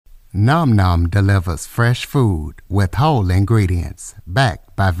Num Num delivers fresh food with whole ingredients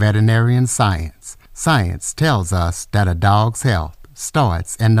backed by veterinarian science. Science tells us that a dog's health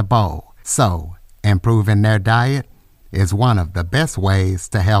starts in the bowl, so improving their diet is one of the best ways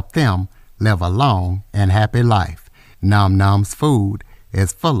to help them live a long and happy life. Num Num's food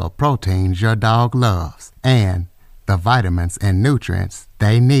is full of proteins your dog loves and the vitamins and nutrients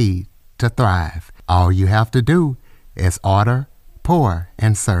they need to thrive. All you have to do is order, pour,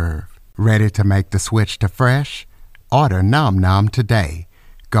 and serve. Ready to make the switch to fresh? Order Num Num today.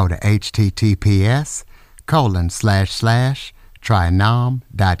 Go to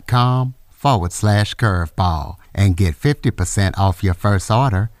https://trynom.com/curveball and get 50% off your first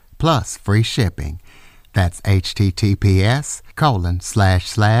order plus free shipping. That's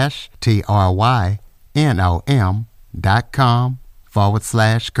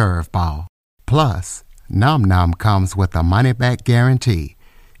https://trynom.com/curveball. Plus, Num Num comes with a money-back guarantee.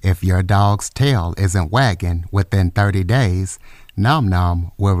 If your dog's tail isn't wagging within 30 days, Num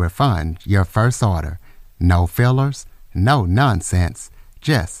Num will refund your first order. No fillers, no nonsense,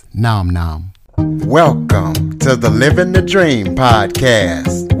 just Num Num. Welcome to the Living the Dream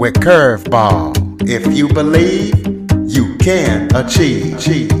podcast with Curveball. If you believe, you can achieve.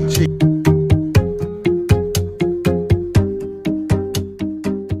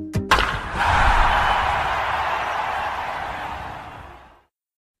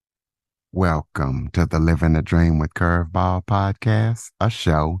 Welcome to the Living the Dream with Curveball podcast, a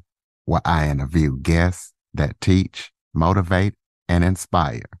show where I interview guests that teach, motivate, and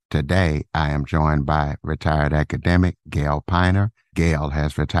inspire. Today, I am joined by retired academic Gail Piner. Gail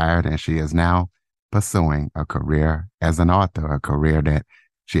has retired and she is now pursuing a career as an author, a career that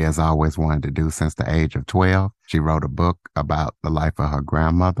she has always wanted to do since the age of 12. She wrote a book about the life of her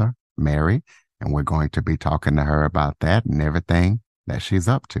grandmother, Mary, and we're going to be talking to her about that and everything that she's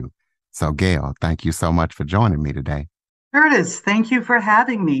up to. So, Gail, thank you so much for joining me today. Curtis, thank you for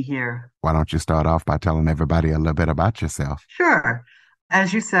having me here. Why don't you start off by telling everybody a little bit about yourself? Sure.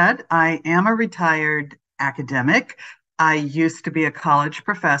 As you said, I am a retired academic. I used to be a college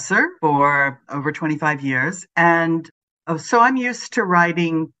professor for over 25 years. And so I'm used to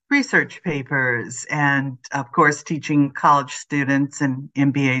writing research papers and, of course, teaching college students and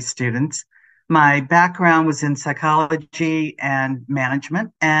MBA students. My background was in psychology and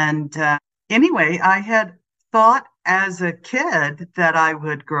management. And anyway, I had thought as a kid that I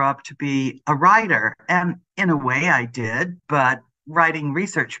would grow up to be a writer. And in a way I did, but writing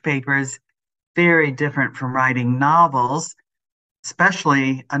research papers, very different from writing novels,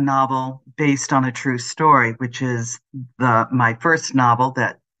 especially a novel based on a true story, which is my first novel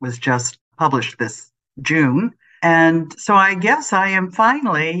that was just published this June. And so I guess I am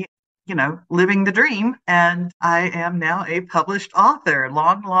finally living the dream. And I am now a published author,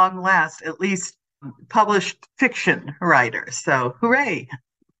 long last, at least published fiction writer. So hooray.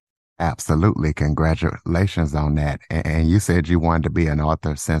 Absolutely. Congratulations on that. And you said you wanted to be an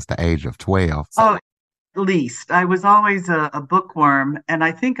author since the age of 12. Oh, at least. I was always a bookworm. And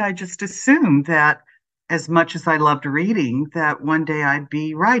I think I just assumed that as much as I loved reading, that one day I'd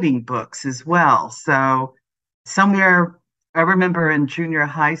be writing books as well. So somewhere, I remember in junior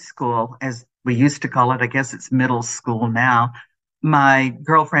high school, as we used to call it, I guess it's middle school now, my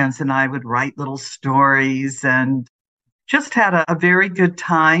girlfriends and I would write little stories and just had a very good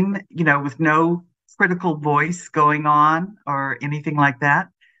time, with no critical voice going on or anything like that.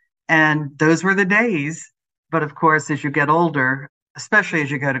 And those were the days. But of course, as you get older, especially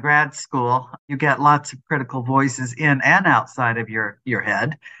as you go to grad school, you get lots of critical voices in and outside of your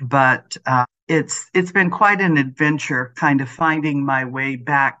head. But it's been quite an adventure kind of finding my way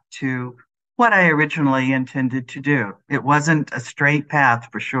back to what I originally intended to do. It wasn't a straight path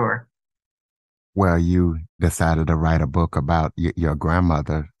for sure. Well, you decided to write a book about your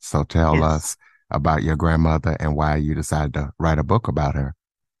grandmother. So tell us about your grandmother and why you decided to write a book about her.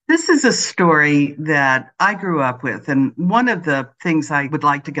 This is a story that I grew up with. And one of the things I would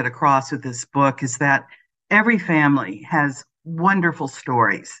like to get across with this book is that every family has wonderful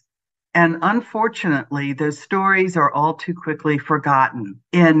stories. And unfortunately, those stories are all too quickly forgotten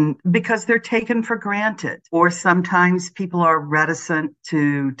because they're taken for granted. Or sometimes people are reticent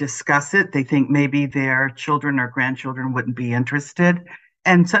to discuss it. They think maybe their children or grandchildren wouldn't be interested.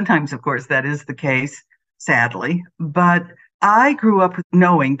 And sometimes, of course, that is the case, sadly. But I grew up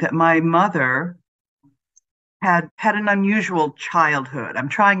knowing that my mother had an unusual childhood. I'm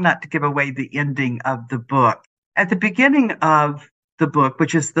trying not to give away the ending of the book. At the beginning of the book,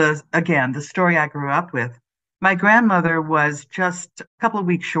 which is the story I grew up with, my grandmother was just a couple of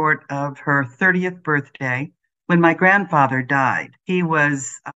weeks short of her 30th birthday when my grandfather died. He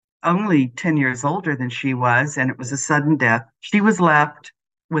was only 10 years older than she was, and it was a sudden death. She was left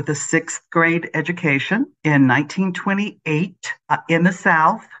with a sixth grade education in 1928 in the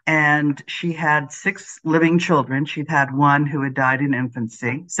South, and she had six living children. She'd had one who had died in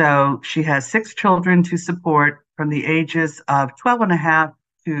infancy. So she has six children to support from the ages of 12 and a half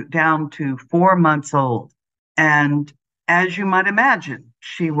to down to 4 months old. And as you might imagine,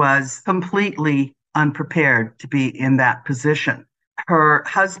 she was completely unprepared to be in that position. Her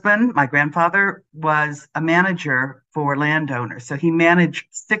husband, my grandfather, was a manager for landowners. So he managed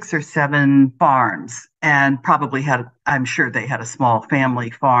six or seven farms and probably had, I'm sure they had a small family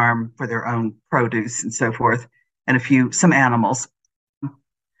farm for their own produce and so forth, and some animals.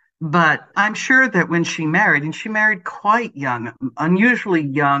 But I'm sure that when she married, and she married quite young, unusually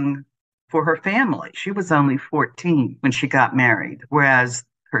young for her family, she was only 14 when she got married, whereas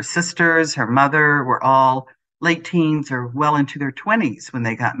her sisters, her mother were all late teens or well into their 20s when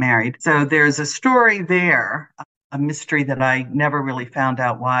they got married. So there's a story there, a mystery that I never really found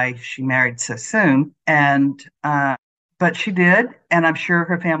out why she married so soon. But she did, and I'm sure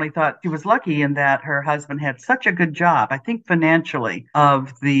her family thought she was lucky in that her husband had such a good job. I think financially,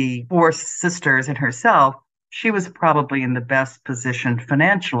 of the four sisters and herself, she was probably in the best position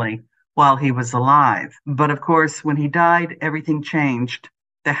financially while he was alive. But of course, when he died, everything changed.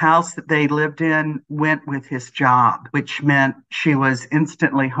 The house that they lived in went with his job, which meant she was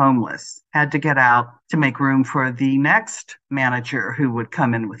instantly homeless, had to get out to make room for the next manager who would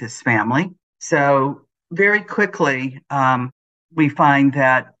come in with his family. So very quickly, we find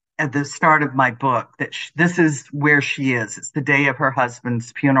that at the start of my book that this is where she is. It's the day of her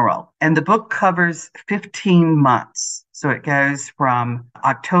husband's funeral. And the book covers 15 months. So it goes from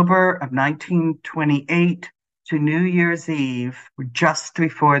October of 1928 to New Year's Eve, just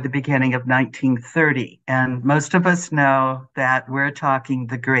before the beginning of 1930. And most of us know that we're talking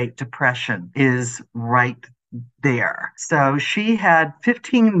the Great Depression is right there. So she had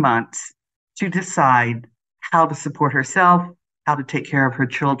 15 months to decide how to support herself, how to take care of her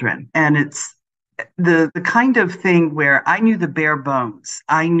children. And it's the kind of thing where I knew the bare bones.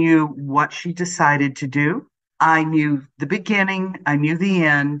 I knew what she decided to do. I knew the beginning. I knew the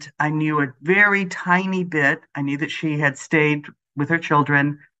end. I knew a very tiny bit. I knew that she had stayed with her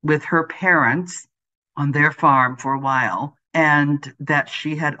children, with her parents on their farm for a while, and that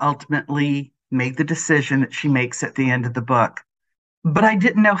she had ultimately made the decision that she makes at the end of the book. But I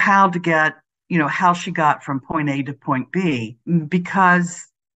didn't know how to get, how she got from point A to point B, because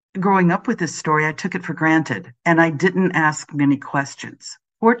growing up with this story, I took it for granted and I didn't ask many questions.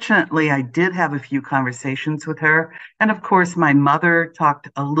 Fortunately, I did have a few conversations with her. And of course, my mother talked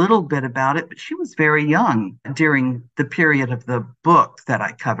a little bit about it, but she was very young during the period of the book that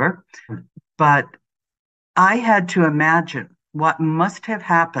I cover. But I had to imagine what must have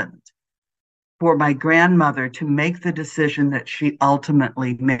happened for my grandmother to make the decision that she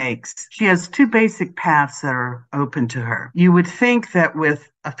ultimately makes. She has two basic paths that are open to her. You would think that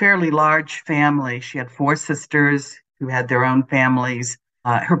with a fairly large family, she had four sisters who had their own families.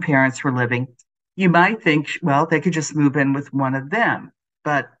 Her parents were living. You might think, well, they could just move in with one of them.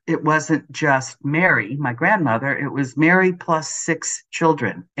 But it wasn't just Mary, my grandmother. It was Mary plus six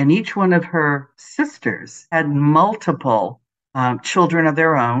children. And each one of her sisters had multiple children of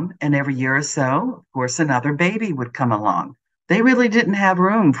their own. And every year or so, of course, another baby would come along. They really didn't have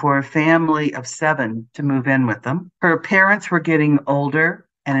room for a family of seven to move in with them. Her parents were getting older.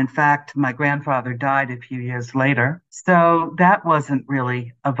 And in fact, my grandfather died a few years later. So that wasn't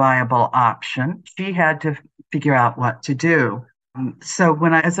really a viable option. She had to figure out what to do. So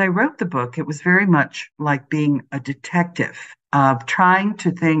as I wrote the book, it was very much like being a detective, of trying to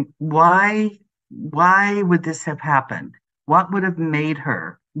think, why would this have happened? What would have made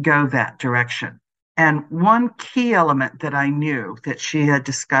her go that direction? And one key element that I knew that she had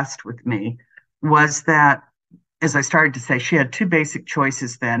discussed with me was that, as I started to say, she had two basic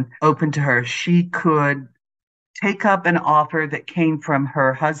choices then open to her. She could take up an offer that came from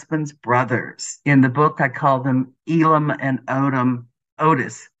her husband's brothers. In the book, I call them Elam and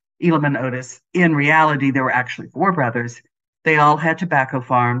Otis. Elam and Otis. In reality, there were actually four brothers. They all had tobacco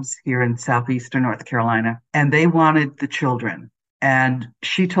farms here in southeastern North Carolina, and they wanted the children. And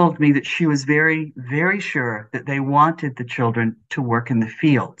she told me that she was very, very sure that they wanted the children to work in the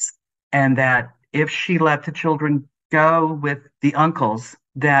fields, and that if she let the children go with the uncles,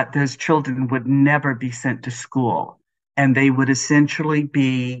 that those children would never be sent to school, and they would essentially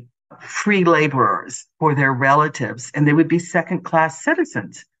be free laborers for their relatives, and they would be second-class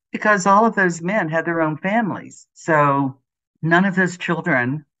citizens because all of those men had their own families. So none of those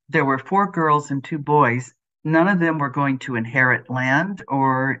children, there were four girls and two boys, None of them were going to inherit land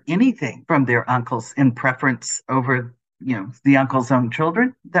or anything from their uncles in preference over, the uncle's own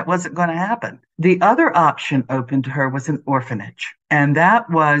children. That wasn't going to happen. The other option open to her was an orphanage. And that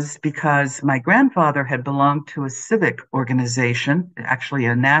was because my grandfather had belonged to a civic organization, actually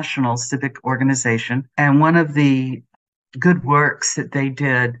a national civic organization. And one of the good works that they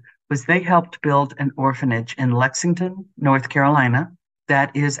did was they helped build an orphanage in Lexington, North Carolina,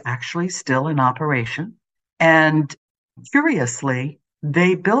 that is actually still in operation. And curiously,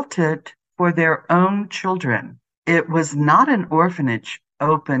 they built it for their own children. It was not an orphanage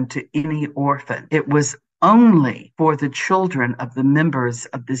open to any orphan. It was only for the children of the members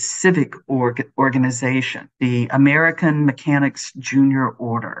of the civic organization, the American Mechanics Junior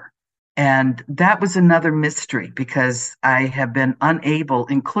Order. And that was another mystery because I have been unable,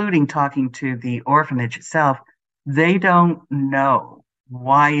 including talking to the orphanage itself, they don't know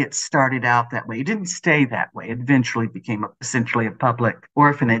why it started out that way. It didn't stay that way. It eventually became essentially a public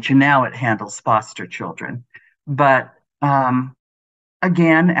orphanage, and now it handles foster children. But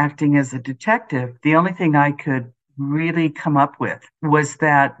again, acting as a detective, the only thing I could really come up with was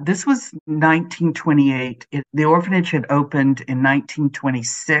that this was 1928. The orphanage had opened in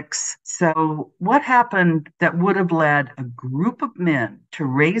 1926. So, what happened that would have led a group of men to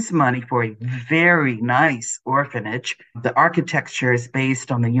raise money for a very nice orphanage? The architecture is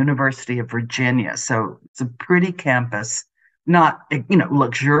based on the University of Virginia. So, it's a pretty campus, not,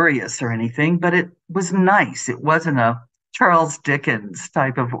 luxurious or anything, but it was nice. It wasn't a Charles Dickens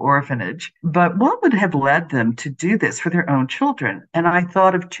type of orphanage. But what would have led them to do this for their own children? And I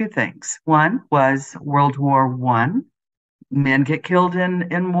thought of two things. One was World War One. Men get killed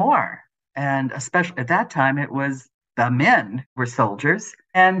in war. And especially at that time, it was the men were soldiers.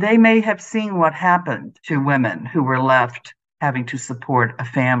 And they may have seen what happened to women who were left having to support a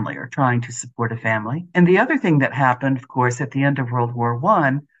family or trying to support a family. And the other thing that happened, of course, at the end of World War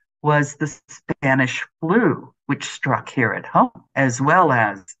One was the Spanish flu, which struck here at home as well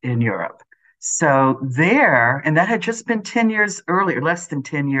as in Europe. So there, and that had just been 10 years earlier, less than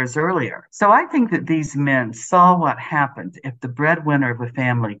 10 years earlier. So I think that these men saw what happened if the breadwinner of a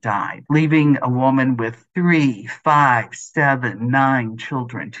family died, leaving a woman with 3, 5, 7, 9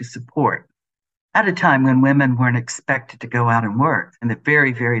 children to support at a time when women weren't expected to go out and work and the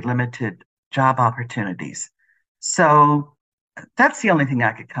very, very limited job opportunities. So that's the only thing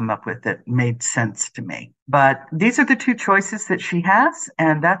I could come up with that made sense to me. But these are the two choices that she has,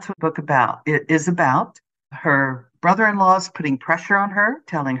 and that's what the book about. It is about her brother-in-law's putting pressure on her,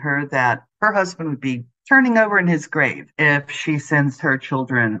 telling her that her husband would be turning over in his grave if she sends her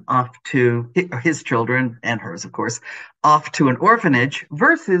children off to his children and hers, of course, off to an orphanage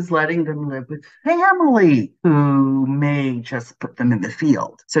versus letting them live with family who may just put them in the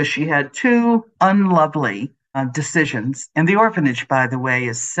field. So she had two unlovely decisions. And the orphanage, by the way,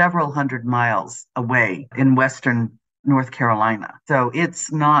 is several hundred miles away in Western North Carolina. So it's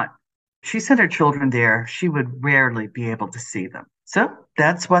not, she sent her children there, she would rarely be able to see them. So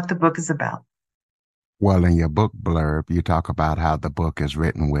that's what the book is about. Well, in your book blurb, you talk about how the book is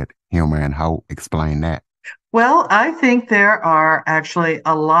written with humor and hope. Explain that. Well, I think there are actually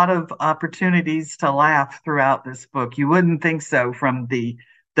a lot of opportunities to laugh throughout this book. You wouldn't think so from the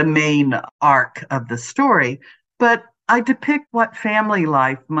main arc of the story, but I depict what family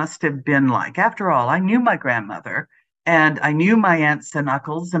life must have been like. After all, I knew my grandmother and I knew my aunts and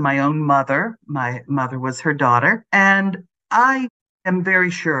uncles and my own mother. My mother was her daughter. And I am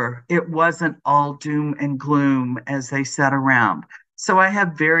very sure it wasn't all doom and gloom as they sat around. So I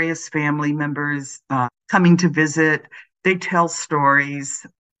have various family members coming to visit. They tell stories.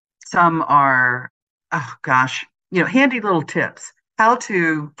 Some are, oh gosh, handy little tips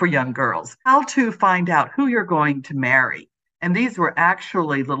for young girls, how to find out who you're going to marry. And these were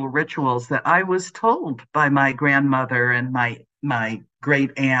actually little rituals that I was told by my grandmother and my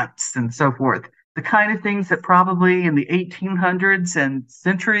great aunts and so forth. The kind of things that probably in the 1800s and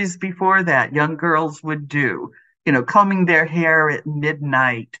centuries before that, young girls would do, combing their hair at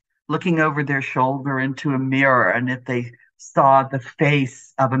midnight, looking over their shoulder into a mirror. And if they saw the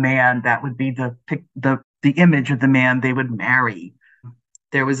face of a man, that would be the image of the man they would marry.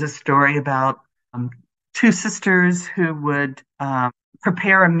 There was a story about two sisters who would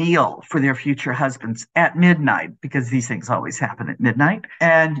prepare a meal for their future husbands at midnight, because these things always happen at midnight.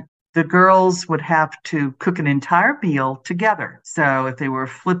 And the girls would have to cook an entire meal together. So if they were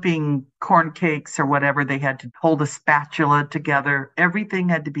flipping corn cakes or whatever, they had to hold a spatula together. Everything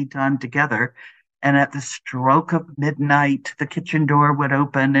had to be done together. And at the stroke of midnight, the kitchen door would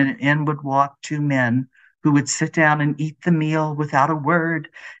open and in would walk two men who would sit down and eat the meal without a word,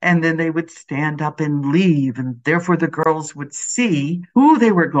 and then they would stand up and leave, and therefore the girls would see who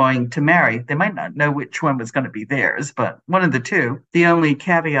they were going to marry. They might not know which one was going to be theirs, but one of the two. The only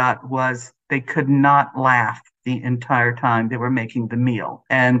caveat was they could not laugh the entire time they were making the meal.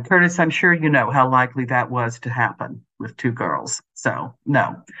 And Curtis, I'm sure you know how likely that was to happen with two girls. So,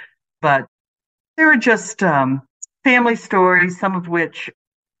 no. But they were just family stories,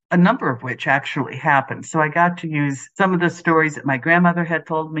 a number of which actually happened. So I got to use some of the stories that my grandmother had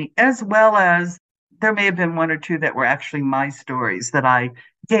told me, as well as there may have been one or two that were actually my stories that I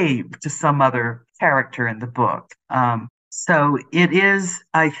gave to some other character in the book. So it is,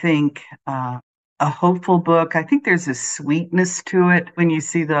 I think, a hopeful book. I think there's a sweetness to it when you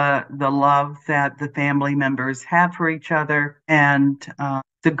see the love that the family members have for each other, and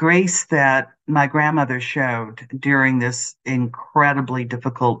the grace that my grandmother showed during this incredibly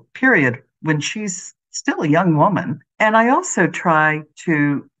difficult period when she's still a young woman. And I also try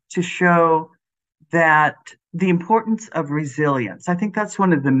to show that the importance of resilience. I think that's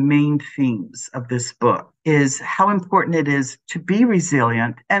one of the main themes of this book, is how important it is to be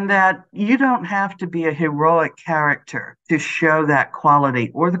resilient, and that you don't have to be a heroic character to show that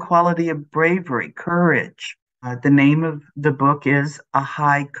quality, or the quality of bravery, courage. The name of the book is A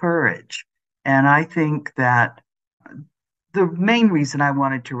High Courage. And I think that the main reason I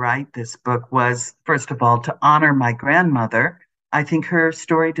wanted to write this book was, first of all, to honor my grandmother. I think her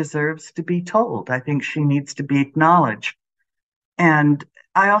story deserves to be told. I think she needs to be acknowledged. And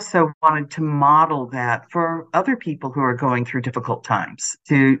I also wanted to model that for other people who are going through difficult times,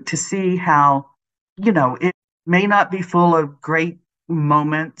 to see how, it may not be full of great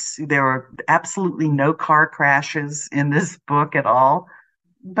moments. There are absolutely no car crashes in this book at all,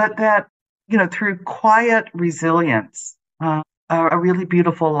 but that, through quiet resilience, a really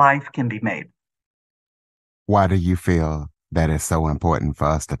beautiful life can be made. Why do you feel that it's so important for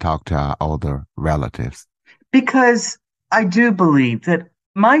us to talk to our older relatives? Because I do believe that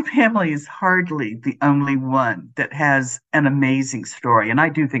my family is hardly the only one that has an amazing story. And I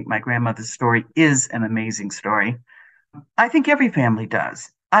do think my grandmother's story is an amazing story. I think every family does.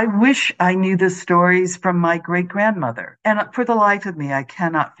 I wish I knew the stories from my great grandmother. And for the life of me, I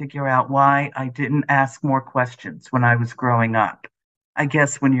cannot figure out why I didn't ask more questions when I was growing up. I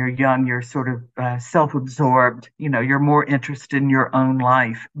guess when you're young, you're sort of self-absorbed. You're more interested in your own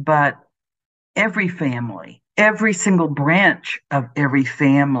life. But every family, every single branch of every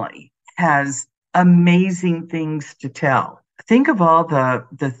family has amazing things to tell. Think of all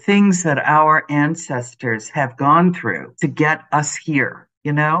the things that our ancestors have gone through to get us here.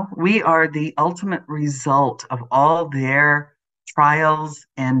 We are the ultimate result of all their trials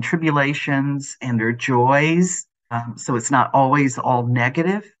and tribulations and their joys. So it's not always all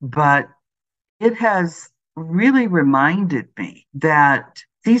negative, but it has really reminded me that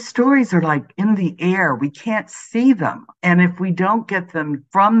these stories are like in the air. We can't see them. And if we don't get them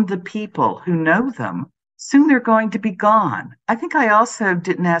from the people who know them, soon they're going to be gone. I think I also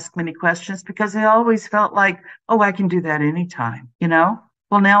didn't ask many questions because I always felt like, oh, I can do that anytime.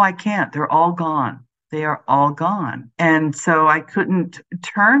 Well, now I can't. They're all gone. They are all gone. And so I couldn't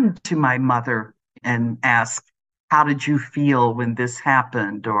turn to my mother and ask, how did you feel when this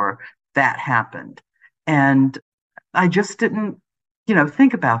happened or that happened? And I just didn't,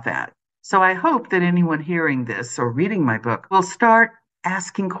 think about that. So I hope that anyone hearing this or reading my book will start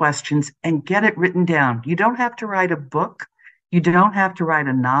asking questions and get it written down. You don't have to write a book. You don't have to write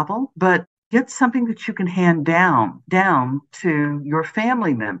a novel, but get something that you can hand down to your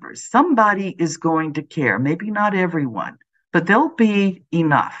family members. Somebody is going to care, maybe not everyone, but they'll be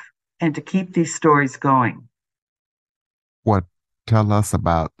enough, and to keep these stories going. What Tell us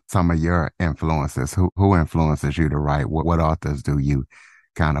about some of your influences. Who influences you to write? What authors do you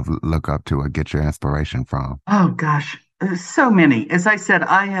kind of look up to or get your inspiration from? Oh gosh, so many. As I said,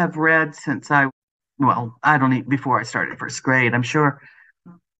 I have read since I don't need before I started first grade, I'm sure.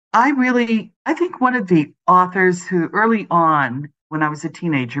 I think one of the authors who early on, when I was a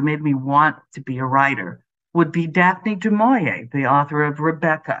teenager, made me want to be a writer would be Daphne du Maurier, the author of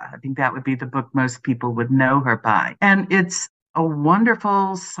Rebecca. I think that would be the book most people would know her by. And it's a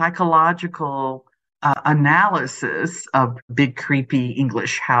wonderful psychological analysis of big, creepy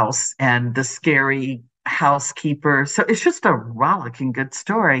English house and the scary housekeeper. So it's just a rollicking good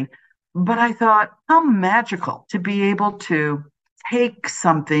story. But I thought, how magical to be able to take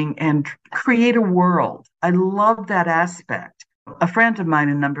something and create a world. I love that aspect. A friend of mine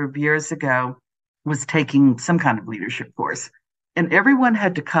a number of years ago was taking some kind of leadership course, and everyone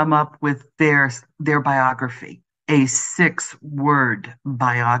had to come up with their biography. a 6-word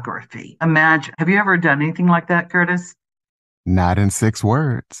biography. Imagine, have you ever done anything like that, Curtis? Not in 6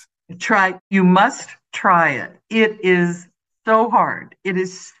 words. You must try it. It is so hard. It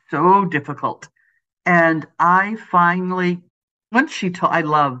is so difficult. And I finally, once she told, I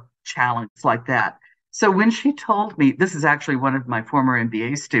love challenges like that. So when she told me, this is actually one of my former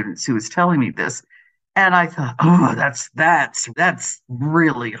MBA students who was telling me this, and I thought, oh, that's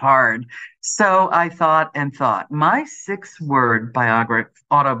really hard. So I thought and thought. My 6-word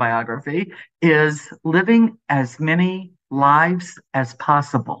autobiography is living as many lives as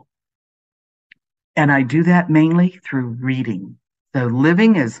possible. And I do that mainly through reading. So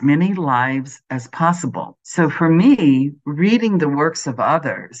living as many lives as possible. So for me, reading the works of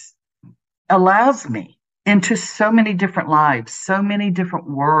others allows me into so many different lives, so many different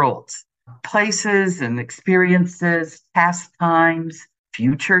worlds, places and experiences, past times,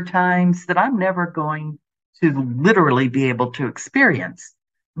 future times that I'm never going to literally be able to experience.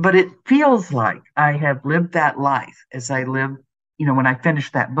 But it feels like I have lived that life as I live, when I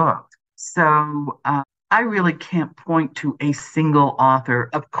finish that book. So I really can't point to a single author.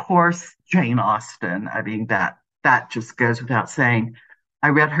 Of course, Jane Austen. I mean, that just goes without saying. I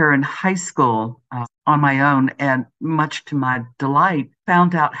read her in high school on my own, and much to my delight,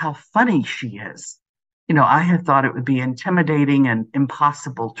 found out how funny she is. I had thought it would be intimidating and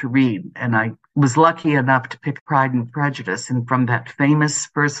impossible to read, and I was lucky enough to pick Pride and Prejudice. And from that famous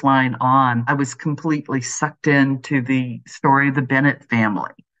first line on, I was completely sucked into the story of the Bennet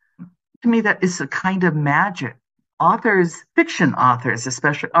family. To me, that is a kind of magic. Authors, fiction authors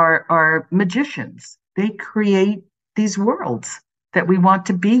especially, are magicians. They create these worlds that we want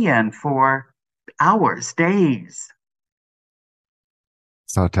to be in for hours, days.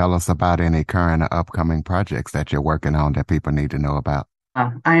 So tell us about any current or upcoming projects that you're working on that people need to know about.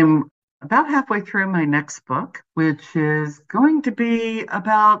 I'm about halfway through my next book, which is going to be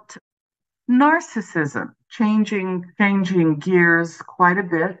about narcissism, changing gears quite a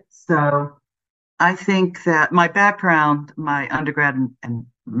bit. So I think that my background, my undergrad and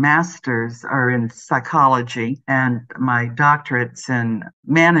master's are in psychology and my doctorate's in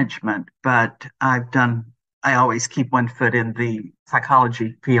management, but I always keep one foot in the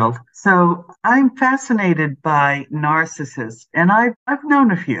psychology field. So I'm fascinated by narcissists, and I've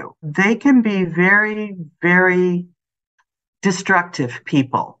known a few. They can be very, very destructive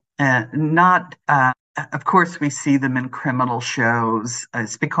people, not of course, we see them in criminal shows.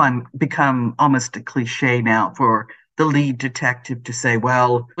 It's become almost a cliche now for the lead detective to say,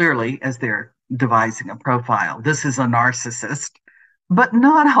 well, clearly, as they're devising a profile, this is a narcissist. But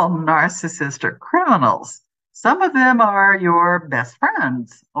not all narcissists are criminals. Some of them are your best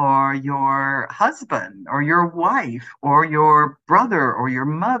friends, or your husband, or your wife, or your brother, or your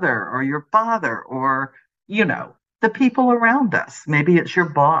mother, or your father, or, the people around us. Maybe it's your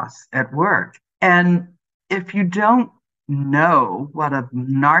boss at work. And if you don't know what a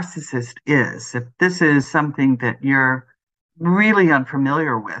narcissist is, if this is something that you're really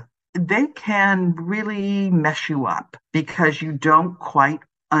unfamiliar with, they can really mess you up because you don't quite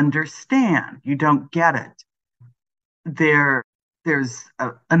understand. You don't get it. There's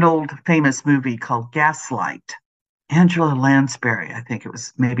an old famous movie called Gaslight. Angela Lansbury, I think it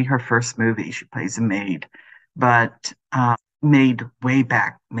was maybe her first movie. She plays a maid, but made way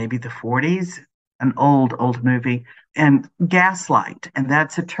back, maybe the 40s, an old movie, and gaslight. And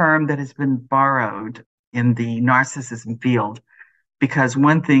that's a term that has been borrowed in the narcissism field because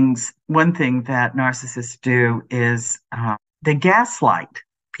one thing that narcissists do is they gaslight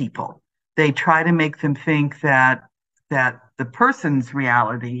people. They try to make them think that the person's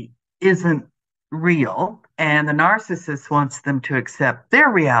reality isn't real, and the narcissist wants them to accept their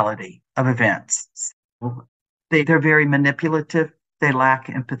reality of events. So they're very manipulative. They lack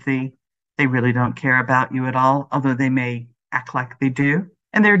empathy. They really don't care about you at all, although they may act like they do.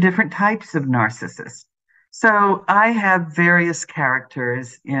 And there are different types of narcissists. So I have various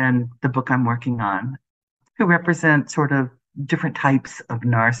characters in the book I'm working on who represent sort of different types of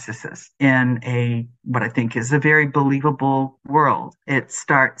narcissists in what I think is a very believable world. It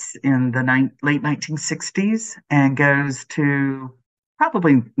starts in the late 1960s and goes to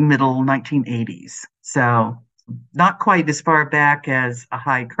probably middle 1980s. So not quite as far back as A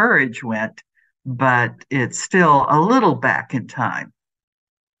High Courage went, but it's still a little back in time.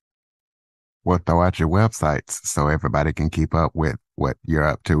 We'll throw out your websites so everybody can keep up with what you're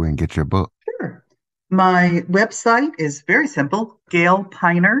up to and get your book. Sure. My website is very simple,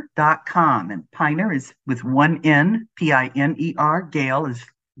 gailpiner.com. And Piner is with one N, Piner. Gail is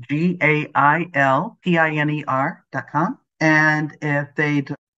GailPiner.com. And if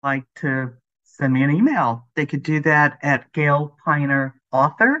they'd like to send me an email. They could do that at Gail Piner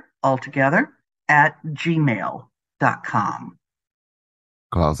author altogether at gmail.com.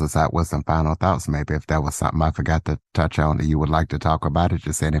 Close us out with some final thoughts. Maybe if there was something I forgot to touch on that you would like to talk about, it,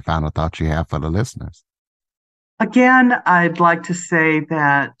 just any final thoughts you have for the listeners. Again, I'd like to say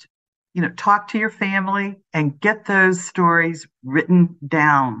that, talk to your family and get those stories written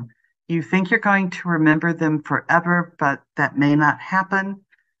down. You think you're going to remember them forever, but that may not happen.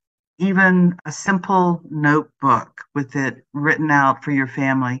 Even a simple notebook with it written out for your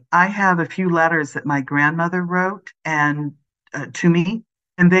family. I have a few letters that my grandmother wrote and to me,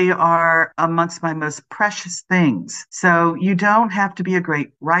 and they are amongst my most precious things. So you don't have to be a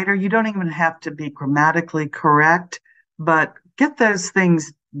great writer. You don't even have to be grammatically correct, but get those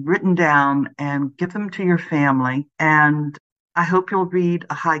things written down and give them to your family. And I hope you'll read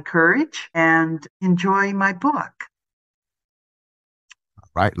A High Courage and enjoy my book.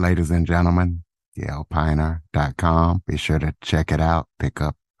 Right, ladies and gentlemen, GailPiner.com. Be sure to check it out, pick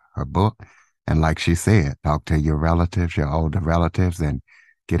up her book. And like she said, talk to your relatives, your older relatives, and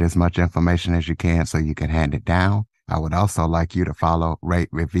get as much information as you can so you can hand it down. I would also like you to follow, rate,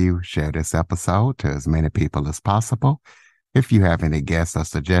 review, share this episode to as many people as possible. If you have any guests or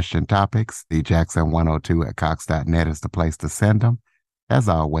suggestion topics, djackson102@cox.net is the place to send them. As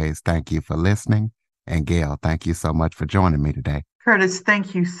always, thank you for listening. And Gail, thank you so much for joining me today. Curtis,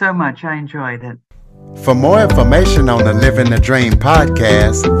 thank you so much. I enjoyed it. For more information on the Living the Dream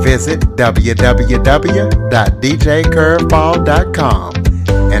podcast, visit www.djcurveball.com.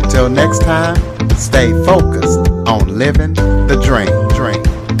 Until next time, stay focused on living the dream.